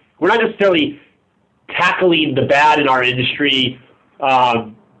 So we're not necessarily tackling the bad in our industry.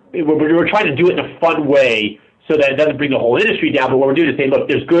 We're trying to do it in a fun way so that it doesn't bring the whole industry down. But what we're doing is saying, look,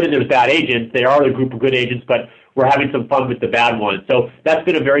 there's good and there's bad agents. There are a group of good agents, but we're having some fun with the bad ones. So that's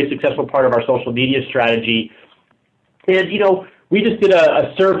been a very successful part of our social media strategy. And, we just did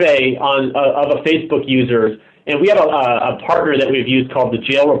a survey of a Facebook users, and we have a partner that we've used called the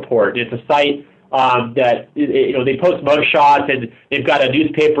Jail Report. It's a site that, they post mugshots, and they've got a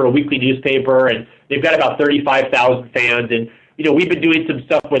newspaper, a weekly newspaper, and they've got about 35,000 fans. And, we've been doing some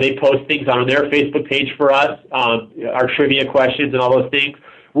stuff where they post things on their Facebook page for us, our trivia questions and all those things.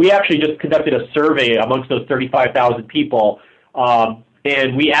 We actually just conducted a survey amongst those 35,000 people,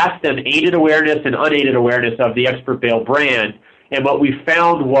 and we asked them aided awareness and unaided awareness of the Expert Bail brand. And what we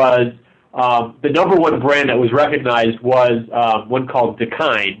found was the number one brand that was recognized was one called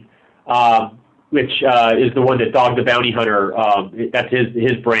Dakine, which is the one that Dog the Bounty Hunter, that's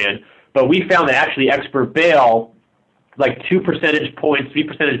his brand. But we found that actually Expert Bail, like 2 percentage points, 3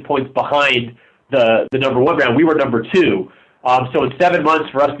 percentage points behind the number one brand, we were number 2. So in 7 months,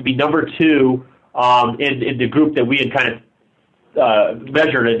 for us to be number 2 in the group that we had kind of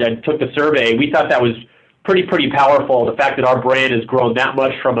measured and took the survey, we thought that was pretty powerful. The fact that our brand has grown that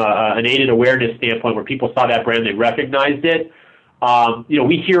much from an aided awareness standpoint, where people saw that brand, they recognized it.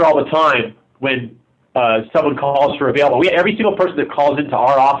 We hear all the time when someone calls for a bail bond. Every single person that calls into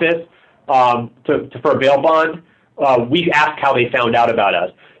our office for a bail bond, we ask how they found out about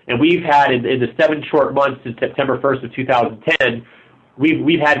us. And we've had, in the 7 short months since September 1st of 2010,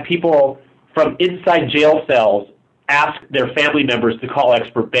 we've had people from inside jail cells ask their family members to call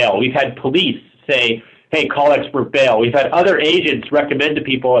Expert Bail. We've had police say, hey, call Expert Bail. We've had other agents recommend to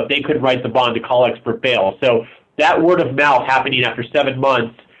people if they couldn't write the bond to call Expert Bail. So that word of mouth happening after 7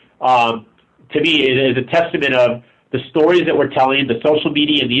 months, to me, is a testament of the stories that we're telling, the social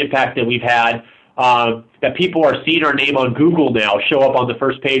media and the impact that we've had, that people are seeing our name on Google now show up on the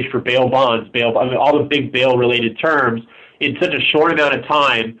first page for bail bonds, all the big bail-related terms in such a short amount of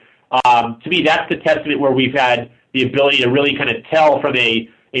time. To me, that's the testament where we've had the ability to really kind of tell from a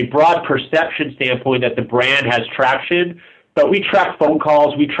broad perception standpoint that the brand has traction. But we track phone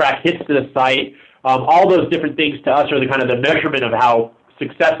calls, we track hits to the site. All those different things to us are the kind of the measurement of how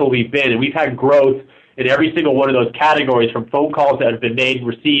successful we've been. And we've had growth in every single one of those categories, from phone calls that have been made and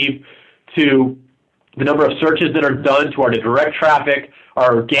received to the number of searches that are done, to our direct traffic,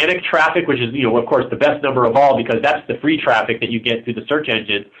 our organic traffic, which is, of course, the best number of all, because that's the free traffic that you get through the search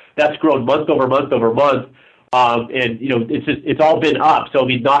engine. That's grown month over month over month. And it's all been up. So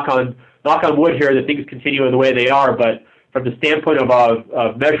we knock on wood here that things continue in the way they are. But from the standpoint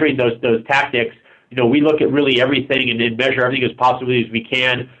of measuring those tactics, we look at really everything and measure everything as possibly as we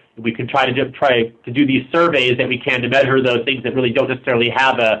can. We can try to do these surveys that we can to measure those things that really don't necessarily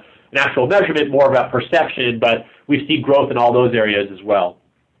have an actual measurement, more about perception. But we see growth in all those areas as well.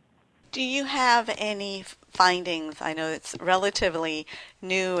 Do you have any findings? I know it's relatively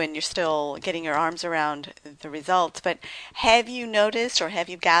new and you're still getting your arms around the results, but have you noticed or have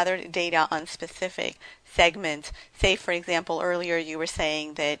you gathered data on specific segments? Say, for example, earlier you were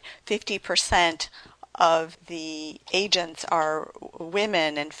saying that 50% of the agents are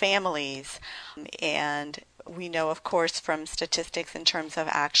women and families, and we know, of course, from statistics in terms of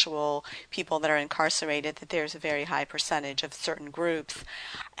actual people that are incarcerated that there's a very high percentage of certain groups.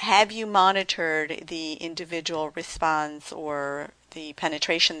 Have you monitored the individual response or the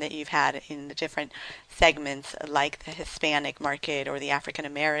penetration that you've had in the different segments, like the Hispanic market or the African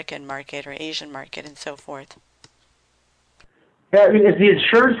American market or Asian market and so forth? Yeah, as the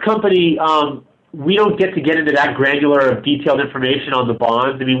insurance company, we don't get into that granular of detailed information on the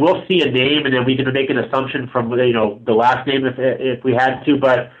bonds. We'll see a name and then we can make an assumption from the last name if we had to.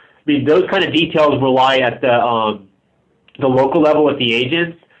 But those kind of details rely at the local level with the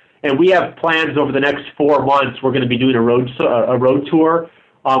agents. And we have plans over the next 4 months. We're going to be doing a road tour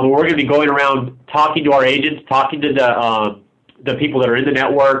We're going to be going around talking to our agents, talking to the people that are in the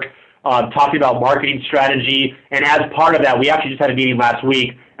network, talking about marketing strategy. And as part of that, we actually just had a meeting last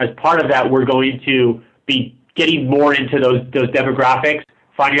week. As part of that, we're going to be getting more into those demographics,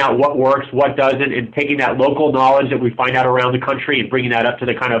 finding out what works, what doesn't, and taking that local knowledge that we find out around the country and bringing that up to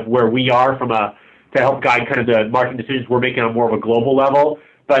the kind of where we are to help guide kind of the marketing decisions we're making on more of a global level.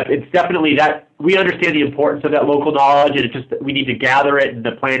 But it's definitely that we understand the importance of that local knowledge, and it's just that we need to gather it. And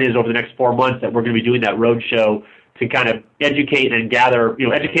the plan is over the next 4 months that we're going to be doing that road show to kind of educate and gather,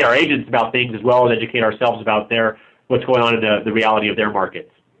 educate our agents about things as well as educate ourselves about what's going on in the reality of their markets.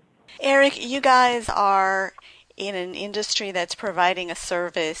 Eric, you guys are in an industry that's providing a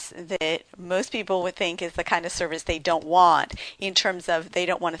service that most people would think is the kind of service they don't want, in terms of they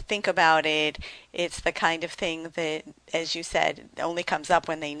don't want to think about it. It's the kind of thing that, as you said, only comes up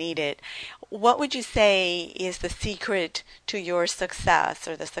when they need it. What would you say is the secret to your success,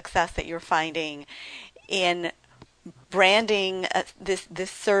 or the success that you're finding in branding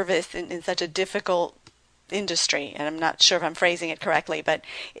this service in such a difficult industry? And I'm not sure if I'm phrasing it correctly, but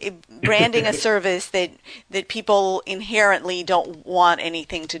branding a service that people inherently don't want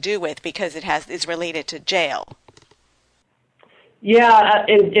anything to do with because is related to jail. Yeah,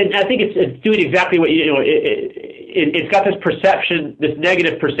 and I think it's doing exactly what it's got this perception, this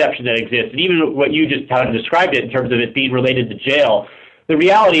negative perception that exists, and even what you just how to described it in terms of it being related to jail. The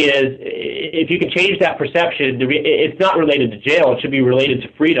reality is, if you can change that perception, it's not related to jail. It should be related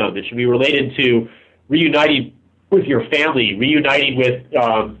to freedom. It should be related to reuniting with your family, reuniting with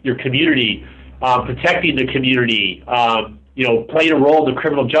your community, protecting the community, playing a role in the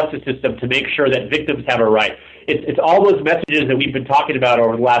criminal justice system to make sure that victims have a right. It's all those messages that we've been talking about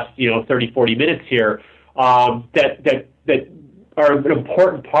over the last 30, 40 minutes here that are an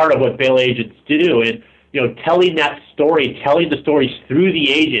important part of what bail agents do. And telling that story, telling the stories through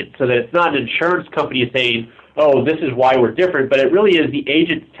the agent, so that it's not an insurance company saying, "Oh, this is why we're different," but it really is the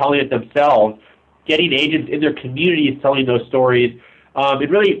agents telling it themselves. Getting agents in their communities telling those stories,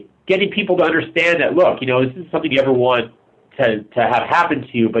 and really getting people to understand that, look, this is something you ever want to have happen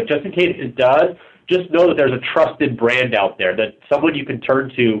to you, but just in case it does, just know that there's a trusted brand out there, that someone you can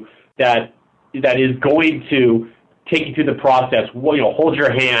turn to that is going to take you through the process, hold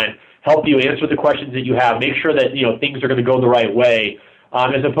your hand, help you answer the questions that you have, make sure that things are going to go the right way,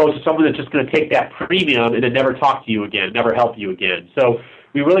 as opposed to someone that's just going to take that premium and then never talk to you again, never help you again. So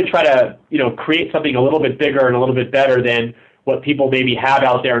we really try to, create something a little bit bigger and a little bit better than what people maybe have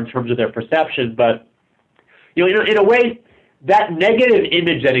out there in terms of their perception. But, in a way, that negative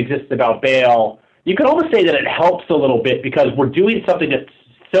image that exists about bail, you could almost say that it helps a little bit because we're doing something that's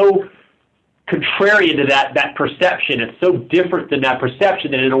so contrarian to that perception. It's so different than that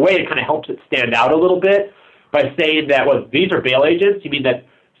perception that in a way it kind of helps it stand out a little bit by saying that, well, these are bail agents. You mean that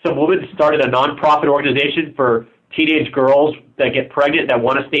some woman started a nonprofit organization for teenage girls that get pregnant that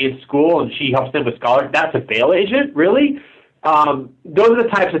want to stay in school, and she helps them with scholarships? That's a bail agent, really? Those are the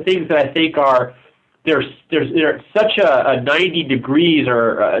types of things that I think are there's such a 90 degrees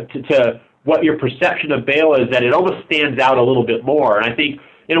or to what your perception of bail is that it almost stands out a little bit more. And I think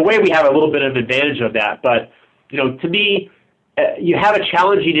in a way we have a little bit of advantage of that. But to me, you have a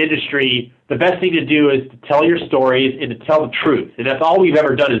challenging industry. The best thing to do is to tell your stories and to tell the truth. And that's all we've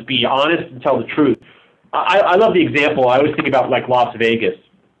ever done, is be honest and tell the truth. I love the example. I always think about like Las Vegas.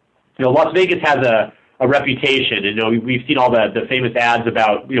 Las Vegas has a reputation, and we've seen all the famous ads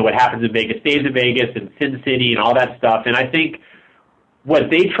about what happens in Vegas stays in Vegas and Sin City and all that stuff. And I think what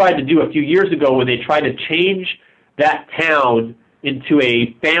they tried to do a few years ago when they tried to change that town into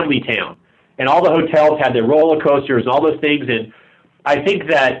a family town, and all the hotels had their roller coasters and all those things, and I think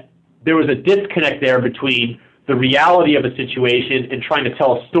that there was a disconnect there between the reality of a situation and trying to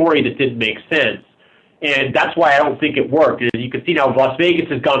tell a story that didn't make sense. And that's why I don't think it worked. And you can see now Las Vegas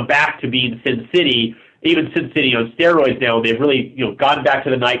has gone back to being Sin City, even Sin City on steroids now. They've really gotten back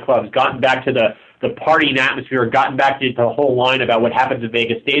to the nightclubs, gotten back to the partying atmosphere, gotten back to the whole line about what happens in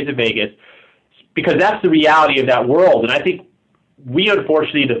Vegas stays in Vegas, because that's the reality of that world. And I think we,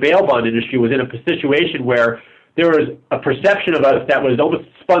 unfortunately, the bail bond industry was in a situation where there was a perception of us that was almost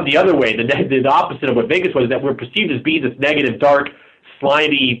spun the other way. The opposite of what Vegas was, that we're perceived as being this negative, dark,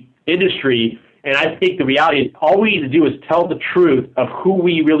 slimy industry. And I think the reality is all we need to do is tell the truth of who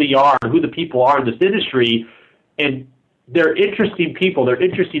we really are and who the people are in this industry. And they're interesting people. They're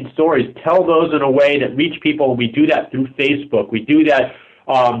interesting stories. Tell those in a way that reach people. We do that through Facebook. We do that.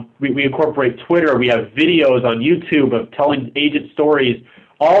 We incorporate Twitter. We have videos on YouTube of telling agent stories.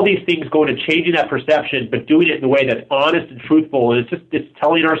 All these things go into changing that perception, but doing it in a way that's honest and truthful. And it's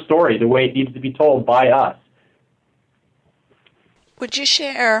telling our story the way it needs to be told by us. Would you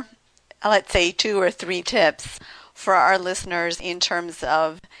share, let's say, 2 or 3 tips for our listeners in terms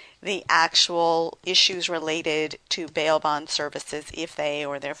of the actual issues related to bail bond services if they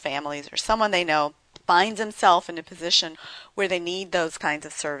or their families or someone they know finds himself in a position where they need those kinds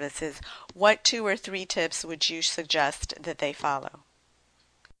of services? What 2 or 3 tips would you suggest that they follow?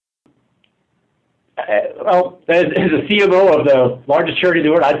 Well, as a CMO of the largest charity in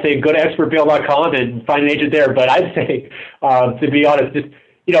the world, I'd say go to expertbail.com and find an agent there. But I'd say, to be honest, just,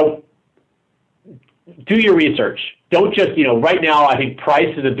 do your research. Don't just, right now, I think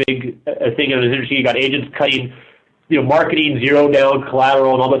price is a big thing in this industry. You got agents cutting, marketing, zero down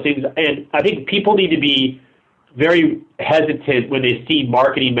collateral and all those things. And I think people need to be very hesitant when they see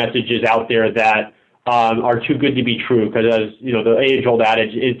marketing messages out there that are too good to be true. Because as, the age-old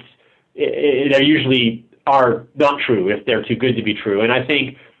adage, they usually are not true if they're too good to be true. And I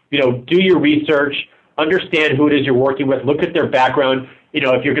think, do your research, understand who it is you're working with, look at their background.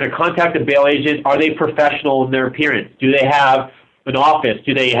 If you're going to contact a bail agent, are they professional in their appearance? Do they have an office?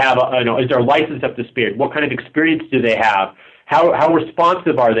 Do they have, is their license up to speed? What kind of experience do they have? How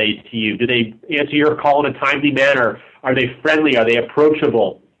responsive are they to you? Do they answer your call in a timely manner? Are they friendly? Are they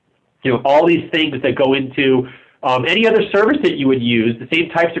approachable? All these things that go into any other service that you would use, the same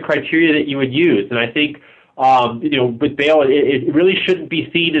types of criteria that you would use. And I think, with bail, it really shouldn't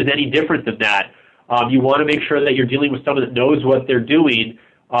be seen as any different than that. You want to make sure that you're dealing with someone that knows what they're doing,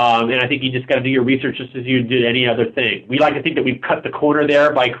 and I think you just got to do your research just as you did any other thing. We like to think that we've cut the corner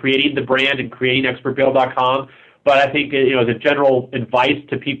there by creating the brand and creating expertbail.com, but I think, as a general advice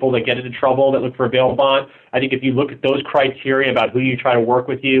to people that get into trouble that look for a bail bond, I think if you look at those criteria about who you try to work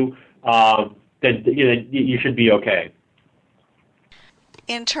with you, then you should be okay.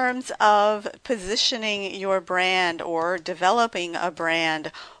 In terms of positioning your brand or developing a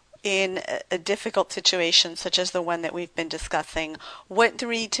brand in a difficult situation such as the one that we've been discussing, what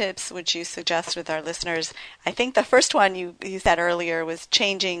 3 tips would you suggest with our listeners? I think the first one you said earlier was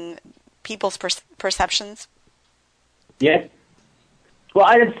changing people's perceptions. Yeah. Well,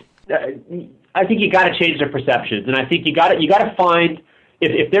 I think you got to change their perceptions, and I think you got to find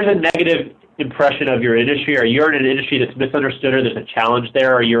if there's a negative impression of your industry, or you're in an industry that's misunderstood, or there's a challenge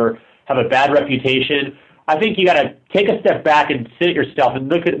there, or you have a bad reputation. I think you got to take a step back and sit at yourself and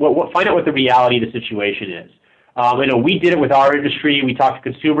look at find out what the reality of the situation is. We did it with our industry. We talked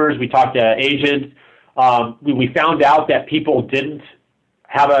to consumers. We talked to agents. We found out that people didn't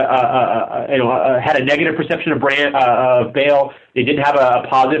have had a negative perception of bail. They didn't have a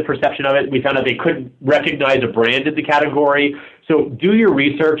positive perception of it. We found out they couldn't recognize a brand in the category. So do your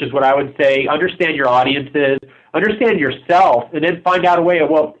research is what I would say. Understand your audiences. Understand yourself, and then find out a way of,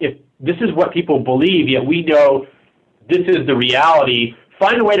 if this is what people believe, yet we know this is the reality,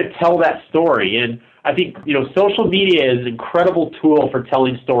 find a way to tell that story. And I think, social media is an incredible tool for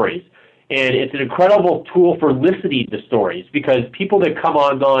telling stories. And it's an incredible tool for listening to stories, because people that come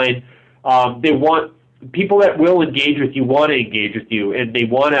online, they want people that will engage with you, want to engage with you, and they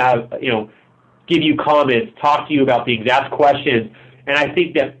want to have, give you comments, talk to you about things, ask questions. And I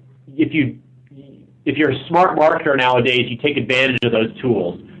think that if you're a smart marketer nowadays, you take advantage of those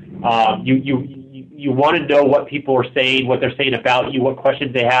tools. You want to know what people are saying, what they're saying about you, what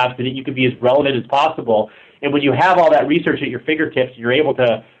questions they have, so that you can be as relevant as possible. And when you have all that research at your fingertips and you're able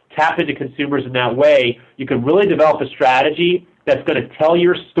to tap into consumers in that way, you can really develop a strategy that's going to tell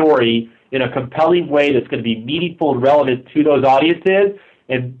your story in a compelling way that's going to be meaningful and relevant to those audiences,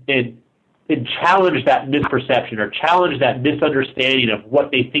 and challenge that misperception or challenge that misunderstanding of what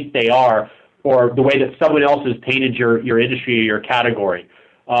they think they are, or the way that someone else has painted your industry or your category.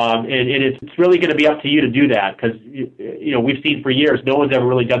 And it's really going to be up to you to do that, because we've seen for years no one's ever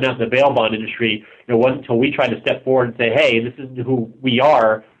really done that in the bail bond industry. It wasn't until we tried to step forward and say, hey, this is who we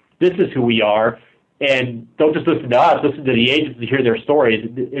are, this is who we are, and don't just listen to us, listen to the agents to hear their stories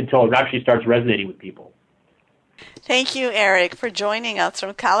until it actually starts resonating with people. Thank you, Eric, for joining us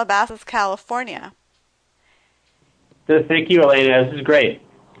from Calabasas, California. Thank you, Elena. This is great.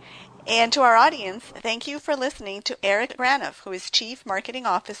 And to our audience, thank you for listening to Eric Granoff, who is Chief Marketing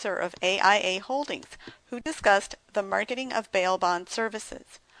Officer of AIA Holdings, who discussed the marketing of bail bond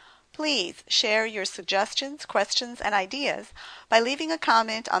services. Please share your suggestions, questions, and ideas by leaving a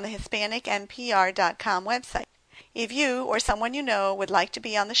comment on the HispanicMPR.com website. If you or someone you know would like to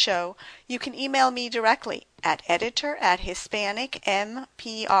be on the show, you can email me directly at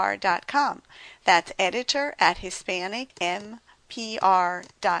editor@HispanicMPR.com. That's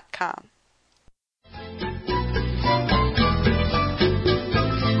editor@HispanicMPR.com.